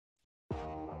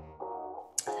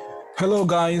Hello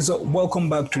guys, welcome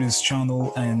back to this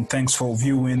channel and thanks for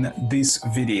viewing this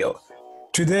video.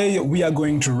 Today we are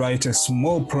going to write a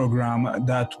small program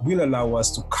that will allow us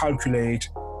to calculate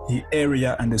the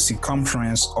area and the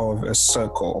circumference of a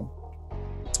circle.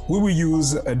 We will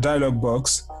use a dialog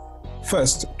box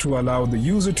first to allow the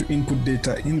user to input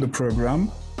data in the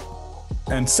program,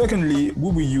 and secondly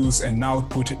we will use an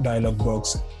output dialog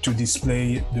box to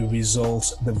display the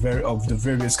results of the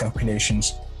various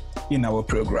calculations in our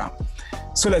program.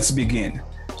 So let's begin.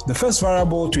 The first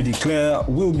variable to declare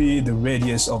will be the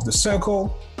radius of the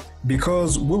circle,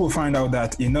 because we will find out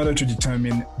that in order to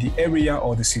determine the area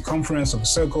or the circumference of a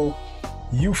circle,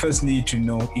 you first need to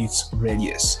know its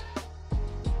radius.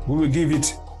 We will give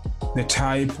it the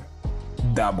type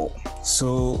double.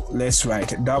 So let's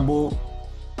write double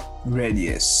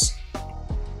radius.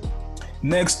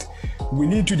 Next, we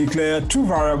need to declare two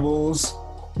variables.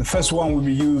 The first one will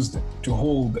be used to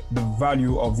hold the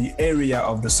value of the area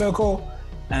of the circle,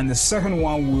 and the second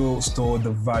one will store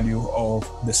the value of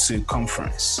the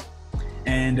circumference.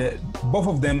 And both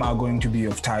of them are going to be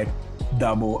of type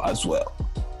double as well.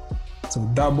 So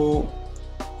double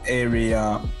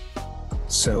area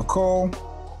circle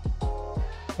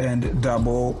and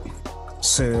double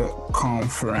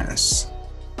circumference.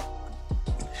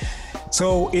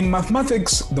 So in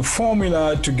mathematics, the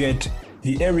formula to get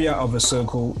the area of a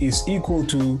circle is equal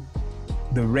to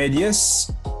the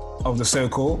radius of the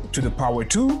circle to the power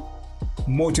 2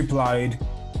 multiplied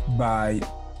by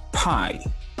pi.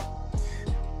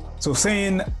 So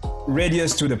saying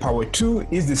radius to the power 2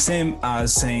 is the same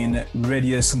as saying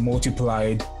radius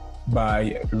multiplied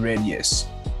by radius.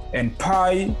 And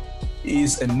pi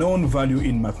is a known value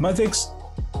in mathematics,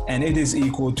 and it is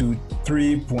equal to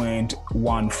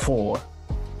 3.14.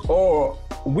 Or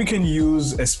we can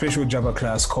use a special Java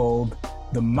class called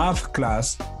the math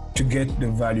class to get the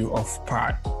value of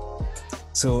pi.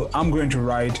 So I'm going to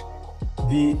write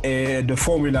the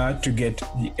formula to get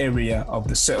the area of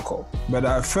the circle. But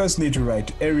I first need to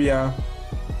write area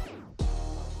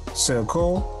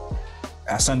circle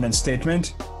assignment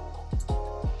statement.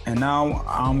 And now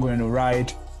I'm going to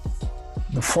write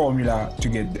the formula to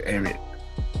get the area.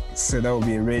 So that will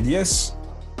be radius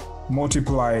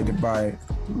multiplied by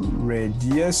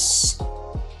radius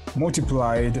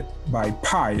multiplied by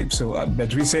pi. So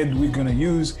but we said we're going to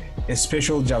use a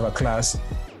special Java class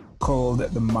called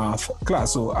the math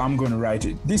class. So I'm going to write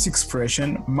this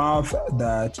expression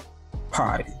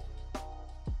math.pi.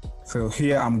 So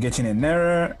here I'm getting an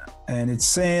error and it's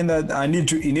saying that I need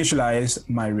to initialize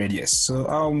my radius. So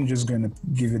I'm just going to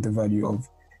give it the value of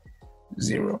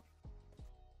 0.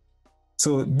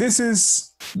 So this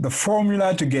is the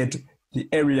formula to get the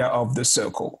area of the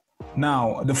circle.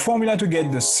 Now, the formula to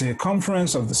get the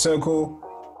circumference of the circle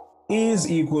is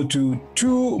equal to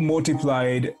 2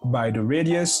 multiplied by the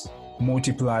radius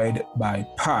multiplied by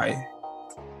pi.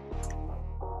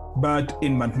 But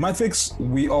in mathematics,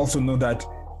 we also know that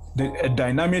the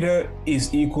diameter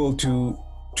is equal to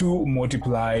 2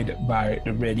 multiplied by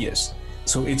the radius.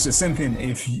 So it's the same thing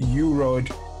if you wrote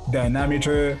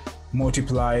diameter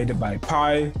multiplied by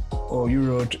pi, or you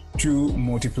wrote 2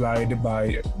 multiplied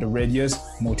by the radius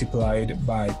multiplied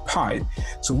by pi.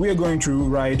 So we are going to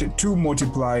write 2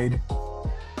 multiplied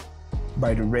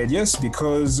by the radius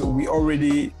because we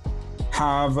already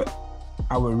have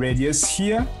our radius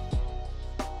here,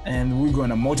 and we're going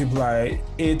to multiply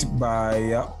it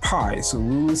by pi. So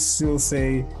we will still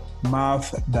say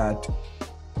math.pi.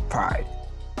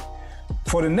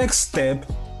 For the next step,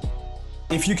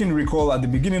 if you can recall at the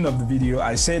beginning of the video,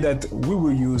 I said that we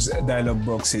will use dialog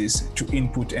boxes to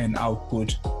input and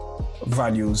output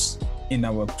values in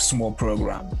our small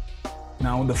program.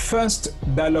 Now, the first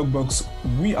dialog box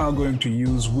we are going to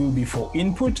use will be for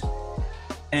input,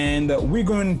 and we're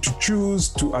going to choose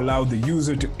to allow the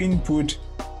user to input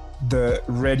the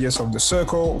radius of the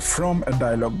circle from a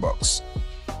dialog box.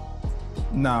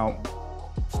 Now,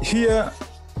 here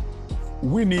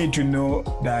we need to know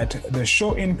that the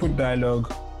show input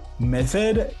dialog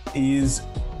method is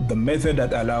the method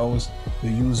that allows the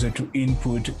user to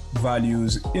input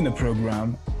values in a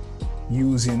program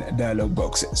using dialog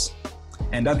boxes.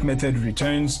 And that method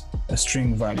returns a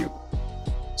string value.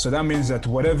 So that means that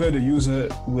whatever the user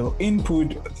will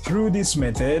input through this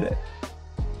method,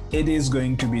 it is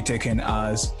going to be taken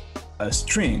as a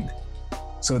string.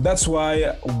 So that's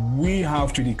why we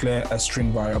have to declare a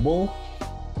string variable,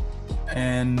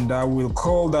 and I will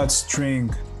call that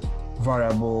string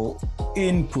variable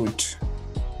input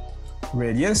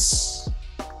radius.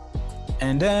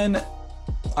 And then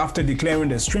after declaring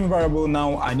the string variable,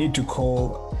 now I need to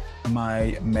call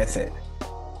my method.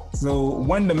 So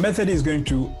when the method is going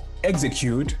to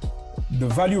execute, the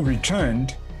value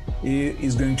returned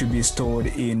is going to be stored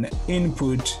in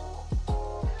input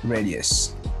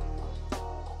radius.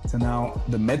 So now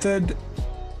the method,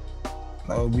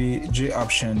 that will be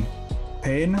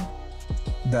JOptionPane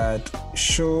that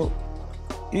show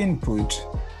input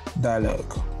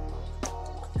dialog.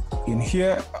 In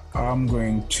here I'm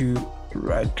going to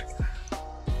write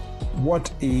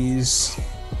what is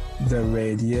the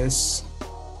radius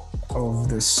of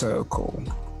the circle,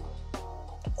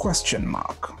 question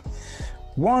mark.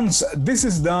 Once this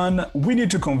is done, we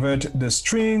need to convert the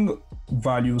string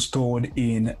value stored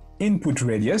in input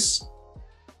radius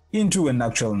into an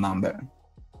actual number.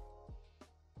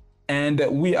 And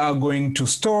we are going to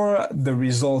store the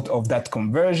result of that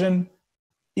conversion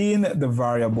in the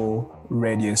variable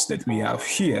radius that we have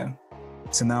here.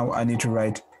 So now I need to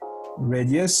write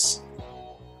radius,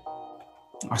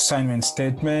 assignment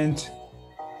statement.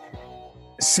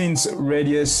 Since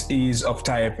radius is of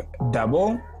type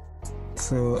double,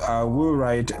 so I will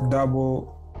write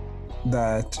double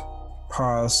that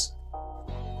parse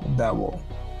double.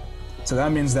 So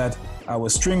that means that our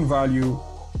string value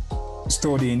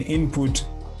stored in input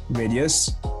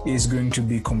radius is going to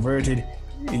be converted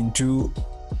into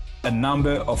a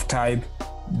number of type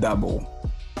double.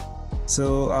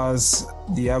 So as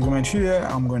the argument here,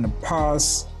 I'm going to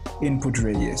pass input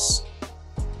radius.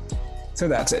 So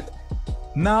that's it.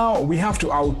 Now we have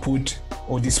to output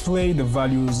or display the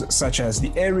values such as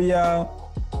the area,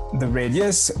 the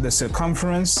radius, the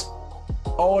circumference,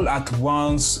 all at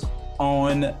once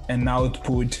on an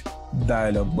output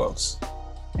dialog box.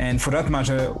 And for that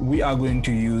matter, we are going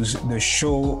to use the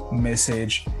show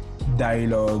message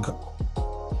dialog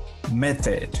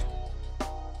method.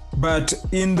 But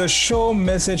in the show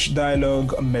message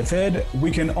dialog method,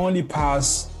 we can only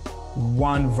pass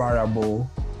one variable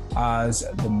as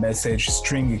the message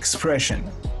string expression.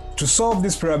 To solve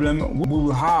this problem, we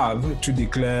will have to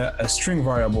declare a string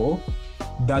variable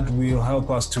that will help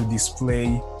us to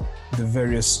display the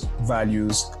various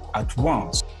values at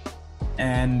once.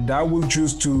 And I will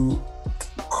choose to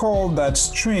call that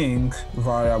string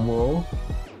variable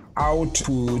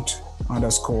output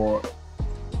underscore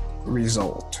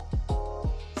result.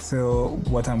 So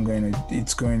what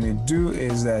it's going to do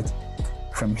is that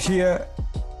from here,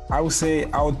 I will say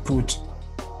output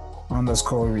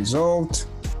underscore result,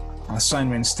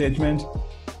 assignment statement,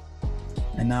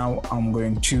 and now I'm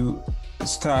going to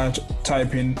start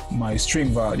typing my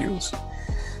string values.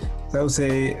 So I'll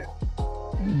say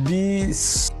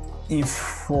this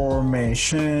information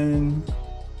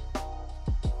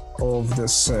of the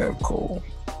circle,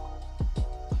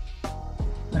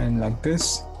 and like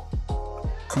this,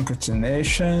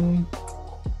 concatenation,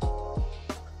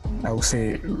 I will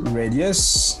say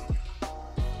radius,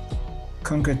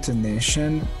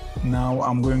 concatenation. Now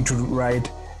I'm going to write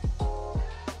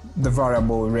the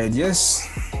variable radius.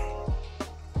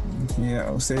 Here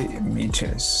I'll say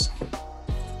meters.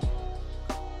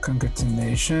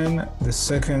 Concatenation. The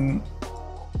second,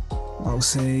 I'll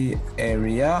say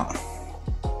area.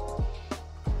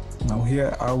 Now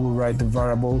here I will write the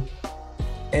variable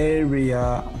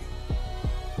area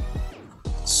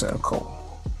circle.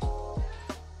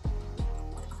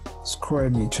 Square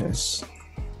meters.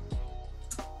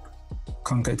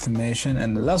 Concatenation,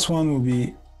 and the last one will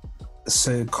be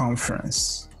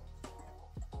circumference.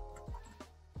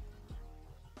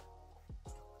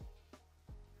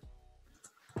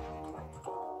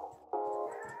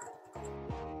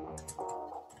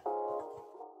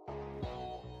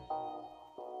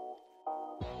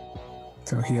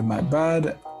 So here, my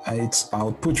bad, it's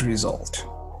output result.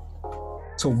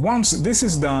 So once this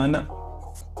is done,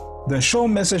 the show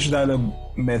message dialog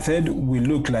method will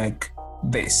look like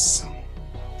this.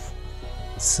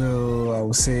 So I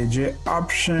will say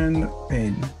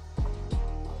JOptionPane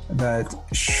that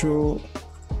show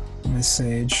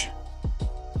message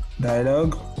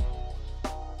dialog.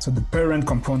 So the parent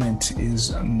component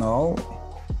is null.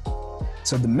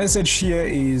 So the message here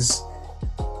is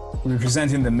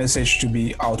representing the message to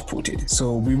be outputted.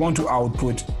 So we want to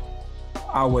output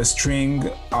our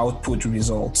string output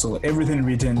result. So everything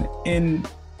written in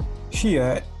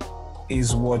here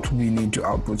is what we need to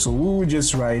output. So we will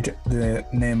just write the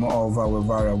name of our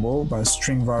variable by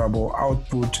string variable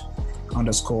output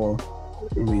underscore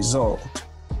result.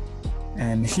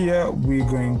 And here we're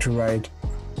going to write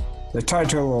the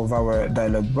title of our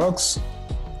dialog box.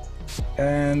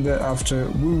 And after,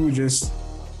 we will just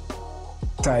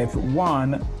type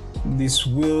 1. This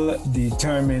will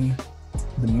determine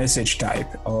the message type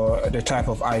or the type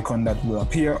of icon that will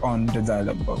appear on the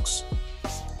dialog box.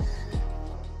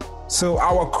 So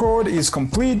our code is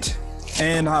complete.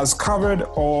 and has covered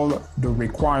all the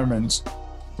requirements.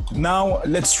 Now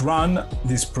let's run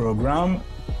this program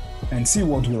and see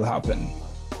what will happen.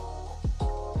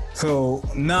 So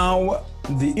now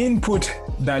the input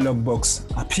dialog box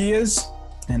appears,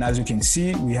 and as you can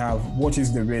see, we have what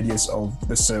is the radius of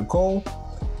the circle.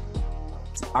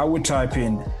 I would type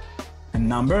in a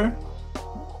number,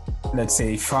 let's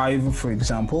say 5 for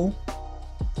example,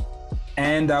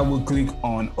 and I will click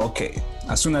on OK.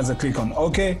 As soon as I click on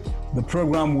OK, the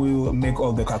program will make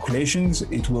all the calculations.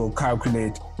 It will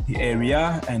calculate the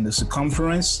area and the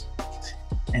circumference,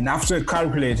 and after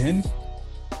calculating,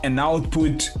 an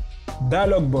output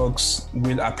dialog box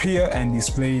will appear and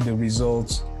display the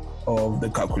results of the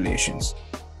calculations.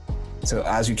 So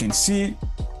as you can see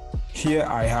here,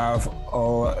 I have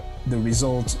the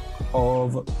results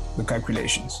of the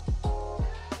calculations.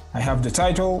 I have the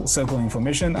title, circle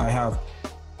information, I have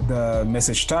the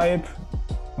message type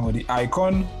or the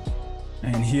icon,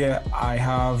 and here I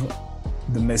have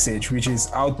the message, which is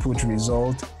output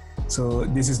result. So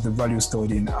this is the value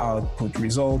stored in output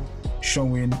result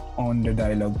showing on the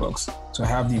dialog box. So I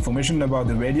have the information about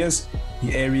the radius,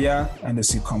 the area, and the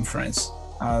circumference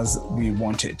as we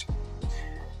wanted.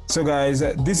 So guys,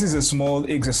 this is a small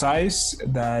exercise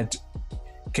that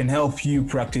can help you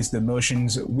practice the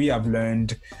notions we have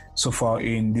learned so far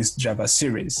in this Java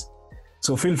series.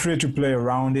 So feel free to play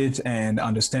around it and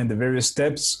understand the various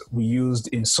steps we used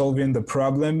in solving the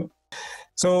problem.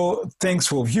 So thanks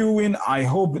for viewing. I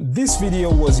hope this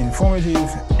video was informative,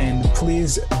 and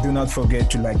please do not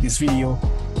forget to like this video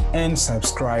and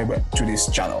subscribe to this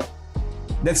channel.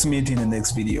 Let's meet in the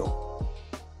next video.